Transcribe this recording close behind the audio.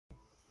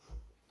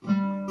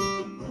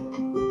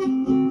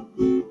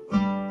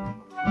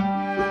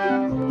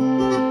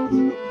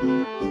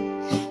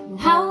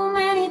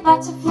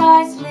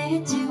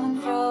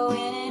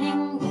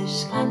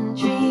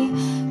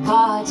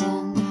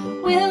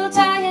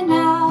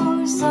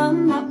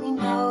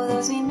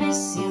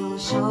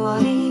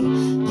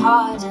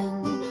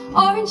pardon,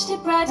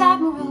 orange-tipped red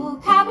admiral,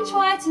 cabbage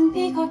white and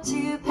peacock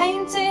too,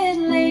 painted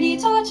lady,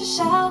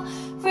 tortoiseshell,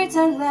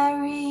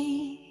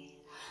 fritillary.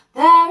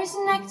 There is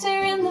nectar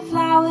in the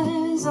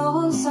flowers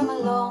all summer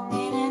long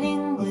in an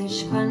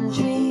English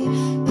country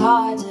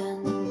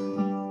garden.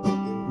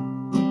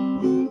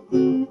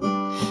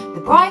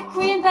 The bright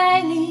green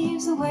bay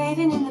leaves are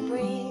waving in the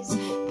breeze,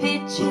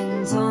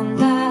 pigeons on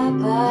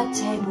the bird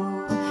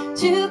table,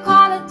 two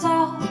collared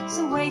doves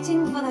are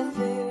waiting for their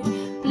food,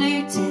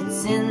 blue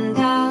tits in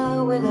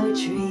the willow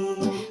tree,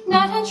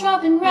 nuthatch,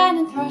 robin, wren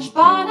and thrush,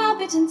 barn owl,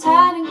 bittern,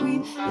 tern and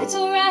grebe,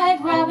 little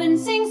red robin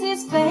sings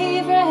his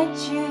favourite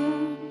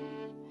tune.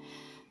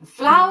 The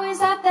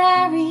flowers are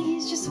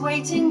berries, just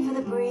waiting for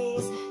the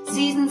breeze,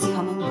 seasons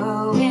come and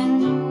go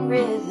in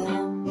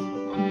rhythm.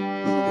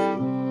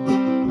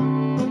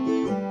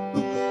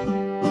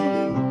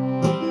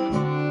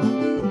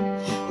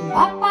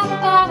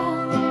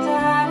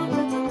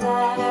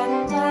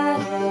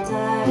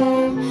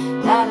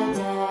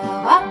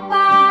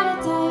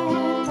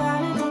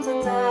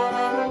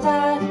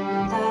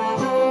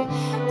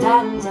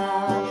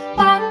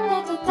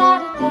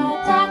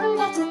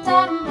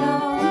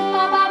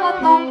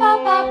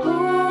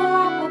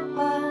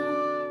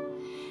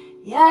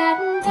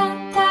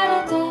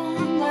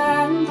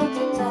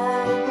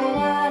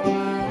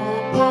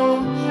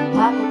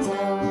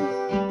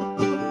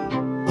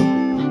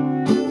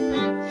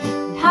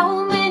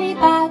 How many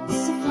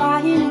bats are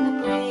flying in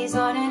the breeze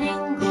on an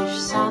English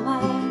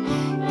summer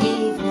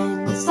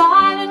evening?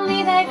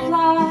 Silently they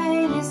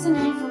fly,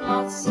 listening for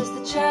moths as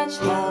the church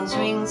bells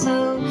ring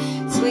so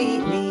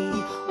sweetly.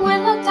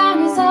 When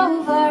lockdown is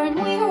over and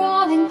we're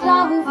all in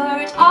clover,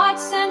 at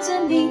arts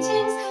centre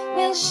meetings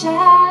we'll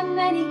share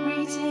many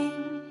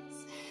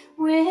greetings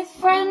with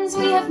friends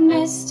we have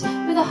missed,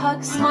 with a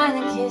hug, smile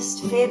and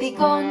kissed. Fear be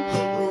gone,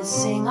 we'll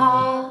sing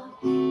our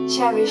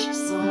cherished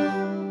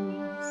song.